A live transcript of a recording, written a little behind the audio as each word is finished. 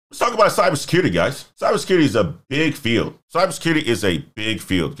Let's talk about cybersecurity, guys. Cybersecurity is a big field. Cybersecurity is a big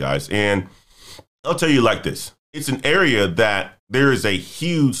field, guys. And I'll tell you like this. It's an area that there is a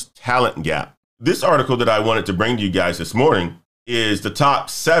huge talent gap. This article that I wanted to bring to you guys this morning is the top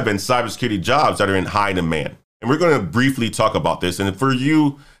 7 cybersecurity jobs that are in high demand. And we're going to briefly talk about this. And for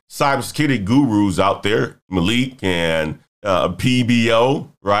you cybersecurity gurus out there, Malik and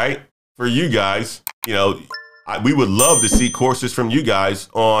PBO, right? For you guys, we would love to see courses from you guys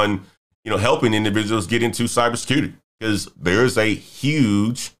on, helping individuals get into cybersecurity, because there's a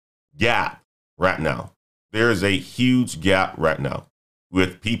huge gap right now. There is a huge gap right now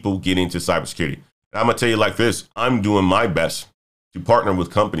with people getting into cybersecurity. And I'm going to tell you like this, I'm doing my best to partner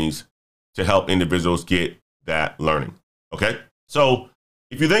with companies to help individuals get that learning. Okay. So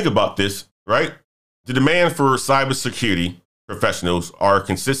if you think about this, right, the demand for cybersecurity professionals are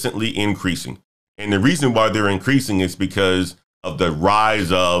consistently increasing. And the reason why they're increasing is because of the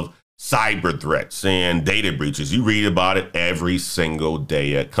rise of cyber threats and data breaches. You read about it every single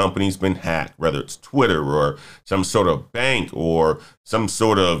day. A company's been hacked, whether it's Twitter or some sort of bank or some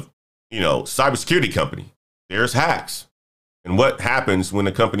sort of, cybersecurity company. There's hacks. And what happens when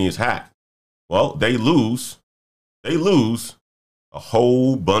a company is hacked? Well, they lose a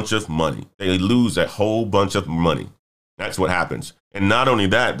whole bunch of money. They lose a whole bunch of money. That's what happens. And not only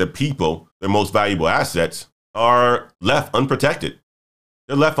that, the people, their most valuable assets, are left unprotected.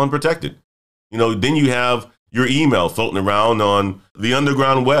 They're left unprotected. Then you have your email floating around on the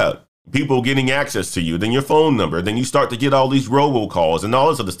underground web, people getting access to you, then your phone number, then you start to get all these robocalls and all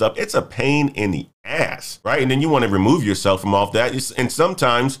this other stuff. It's a pain in the ass, right? And then you want to remove yourself from off that. And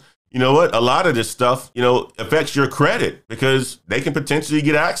sometimes, a lot of this stuff, affects your credit, because they can potentially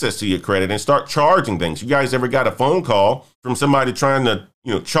get access to your credit and start charging things. You guys ever got a phone call from somebody trying to,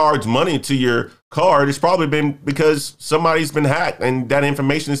 charge money to your card? It's probably been because somebody's been hacked and that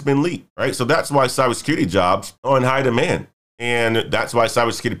information has been leaked, right? So that's why cybersecurity jobs are in high demand. And that's why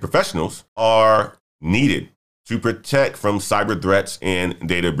cybersecurity professionals are needed to protect from cyber threats and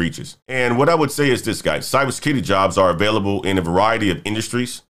data breaches. And what I would say is this, guys, cybersecurity jobs are available in a variety of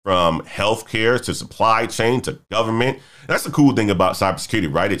industries, from healthcare to supply chain to government. That's the cool thing about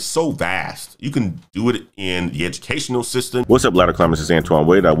cybersecurity, right? It's so vast. You can do it in the educational system. What's up, ladder climbers? It's Antoine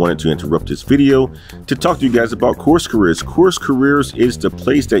Wade. I wanted to interrupt this video to talk to you guys about Course Careers. Course Careers is the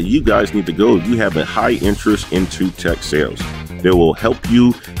place that you guys need to go if you have a high interest into tech sales. They will help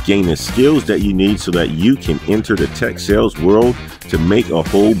you gain the skills that you need so that you can enter the tech sales world to make a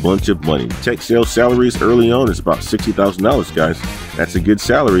whole bunch of money. Tech sales salaries early on is about $60,000, guys. That's a good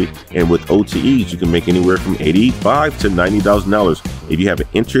salary. And with OTEs, you can make anywhere from $85,000 to $90,000. If you have an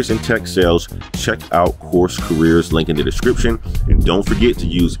interest in tech sales, check out Course Careers, link in the description. And don't forget to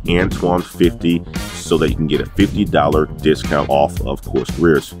use Antoine50 so that you can get a $50 discount off of Course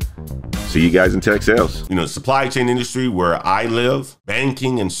Careers. See you guys in tech sales. Supply chain industry where I live,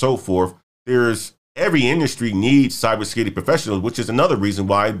 banking and so forth, every industry needs cybersecurity professionals, which is another reason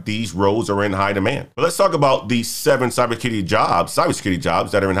why these roles are in high demand. But let's talk about these 7 cybersecurity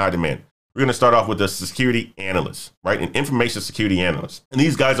jobs that are in high demand. We're going to start off with a security analyst, right? An information security analyst. And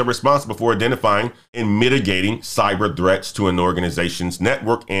these guys are responsible for identifying and mitigating cyber threats to an organization's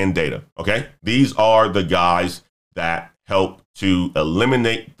network and data, okay? These are the guys that help to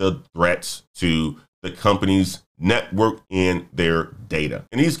eliminate the threats to the company's network and their data.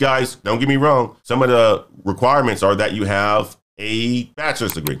 And these guys, don't get me wrong, some of the requirements are that you have a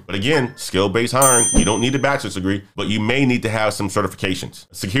bachelor's degree. But again, skill-based hiring, you don't need a bachelor's degree, but you may need to have some certifications.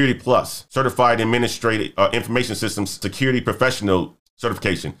 Security Plus, Certified Administrative Information Systems Security Professional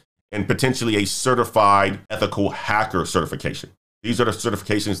certification, and potentially a Certified Ethical Hacker certification. These are the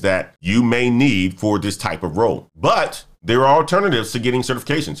certifications that you may need for this type of role. But there are alternatives to getting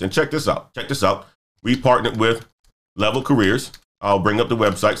certifications. And check this out. We partnered with Level Careers. I'll bring up the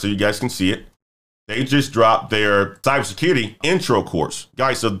website so you guys can see it. They just dropped their cybersecurity intro course.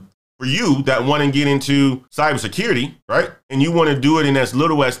 Guys, so for you that want to get into cybersecurity, right, and you want to do it in as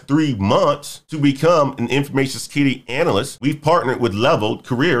little as 3 months to become an information security analyst, we've partnered with Level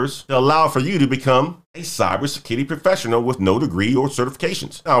Careers to allow for you to become a cybersecurity professional with no degree or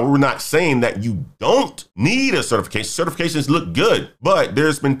certifications. Now, we're not saying that you don't need a certification. Certifications look good, but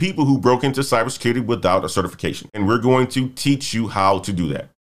there's been people who broke into cybersecurity without a certification, and we're going to teach you how to do that.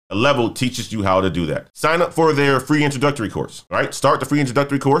 A Level teaches you how to do that. Sign up for their free introductory course, all right? Start the free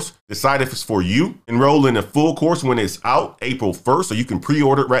introductory course. Decide if it's for you. Enroll in a full course when it's out April 1st, so you can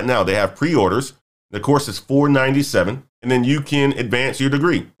pre-order it right now. They have pre-orders. The course is $497, and then you can advance your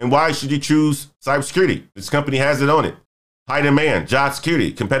degree. And why should you choose cybersecurity? This company has it on it. High demand, job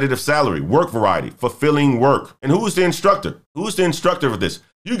security, competitive salary, work variety, fulfilling work. And who's the instructor? Who's the instructor of this?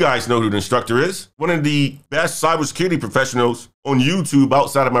 You guys know who the instructor is. One of the best cybersecurity professionals on YouTube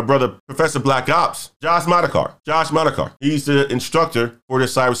outside of my brother, Professor Black Ops, Josh Madakar. Josh Madakar. He's the instructor for the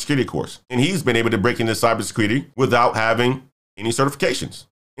cybersecurity course. And he's been able to break into cybersecurity without having any certifications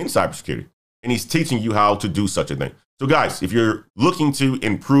in cybersecurity. And he's teaching you how to do such a thing. So guys, if you're looking to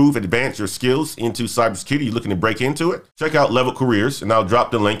improve, advance your skills into cybersecurity, you're looking to break into it, check out Level Careers, and I'll drop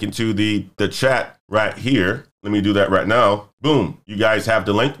the link into the chat right here. Let me do that right now. Boom. You guys have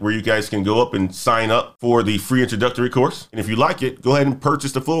the link where you guys can go up and sign up for the free introductory course. And if you like it, go ahead and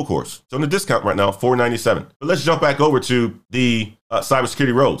purchase the full course. It's on the discount right now, $497. But let's jump back over to the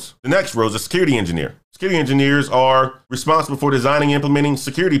cybersecurity roles. The next role is a security engineer. Security engineers are responsible for designing and implementing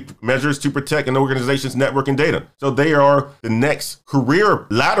security measures to protect an organization's network and data. So they are the next career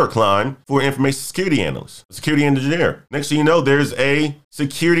ladder climb for information security analysts, a security engineer. Next thing you know, there's a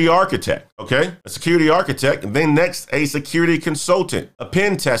security architect, okay? A security architect, and then next, a security consultant, a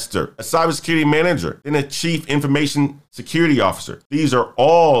pen tester, a cybersecurity manager, then a chief information security officer. These are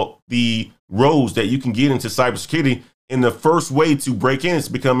all the roles that you can get into cybersecurity. And the first way to break in is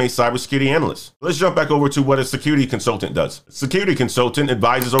to become a cybersecurity analyst. Let's jump back over to what a security consultant does. A security consultant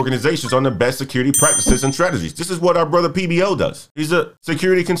advises organizations on the best security practices and strategies. This is what our brother PBO does. He's a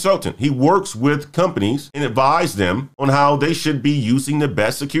security consultant. He works with companies and advises them on how they should be using the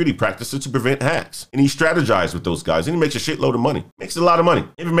best security practices to prevent hacks. And he strategizes with those guys, and he makes a shitload of money. Makes a lot of money.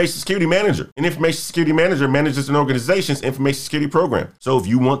 Information security manager. An information security manager manages an organization's information security program. So if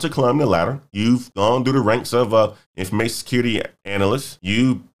you want to climb the ladder, you've gone through the ranks of information security analyst,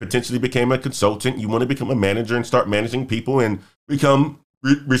 you potentially became a consultant, you want to become a manager and start managing people and become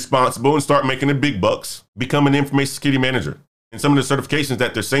responsible and start making the big bucks, become an information security manager. And some of the certifications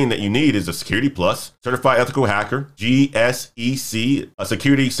that they're saying that you need is a Security Plus, Certified Ethical Hacker, GSEC,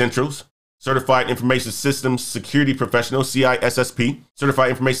 Security Essentials, Certified Information Systems Security Professional, CISSP,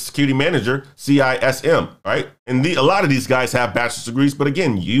 Certified Information Security Manager, CISM, right? And a lot of these guys have bachelor's degrees, but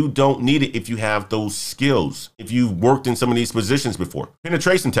again, you don't need it if you have those skills, if you've worked in some of these positions before.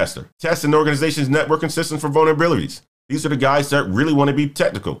 Penetration tester, test an organization's networking systems for vulnerabilities. These are the guys that really want to be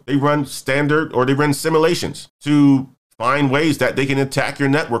technical. They run standard or they run simulations to find ways that they can attack your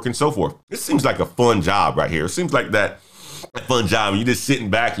network and so forth. This seems like a fun job right here. It seems like that fun job. You're just sitting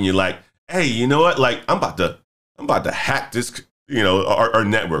back and you're like, hey, you know what? Like, I'm about to hack this, our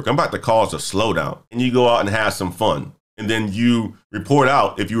network. I'm about to cause a slowdown. And you go out and have some fun. And then you report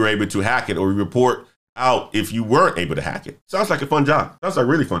out if you were able to hack it, or you report out if you weren't able to hack it. Sounds like a fun job. Sounds like a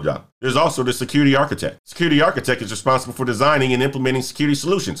really fun job. There's also the security architect. Security architect is responsible for designing and implementing security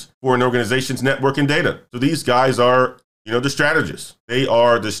solutions for an organization's network and data. So these guys are, the strategists. They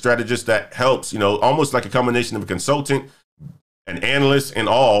are the strategist that helps, almost like a combination of a consultant, an analyst, and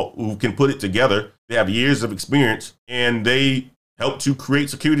all who can put it together. They have years of experience, and they help to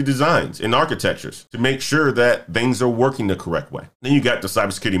create security designs and architectures to make sure that things are working the correct way. Then you got the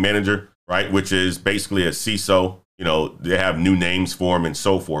cybersecurity manager, right, which is basically a CISO. They have new names for them and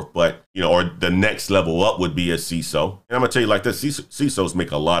so forth, but, or the next level up would be a CISO. And I'm gonna tell you like this, CISOs make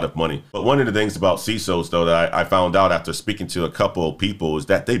a lot of money. But one of the things about CISOs, though, that I found out after speaking to a couple of people is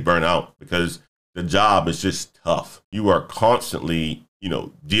that they burn out because the job is just tough. You are constantly,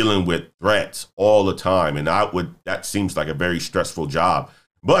 dealing with threats all the time. And that seems like a very stressful job,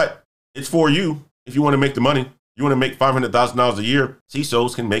 but it's for you. If you want to make the money, you want to make $500,000 a year,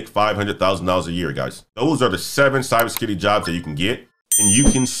 CISOs can make $500,000 a year, guys. Those are the 7 cybersecurity jobs that you can get. And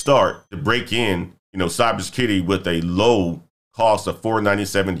you can start to break in, cybersecurity with a low cost of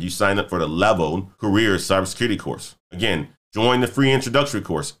 $497. You sign up for the Level Careers Cybersecurity course. Again, join the free introductory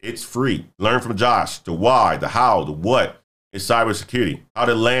course. It's free. Learn from Josh the why, the how, the what is cybersecurity, how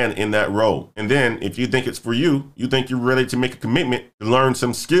to land in that role. And then if you think it's for you, you think you're ready to make a commitment to learn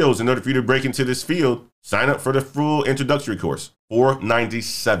some skills in order for you to break into this field, sign up for the full introductory course,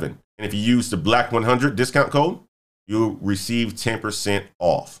 $497. And if you use the Black 100 discount code, you'll receive 10%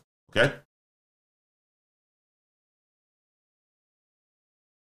 off. Okay.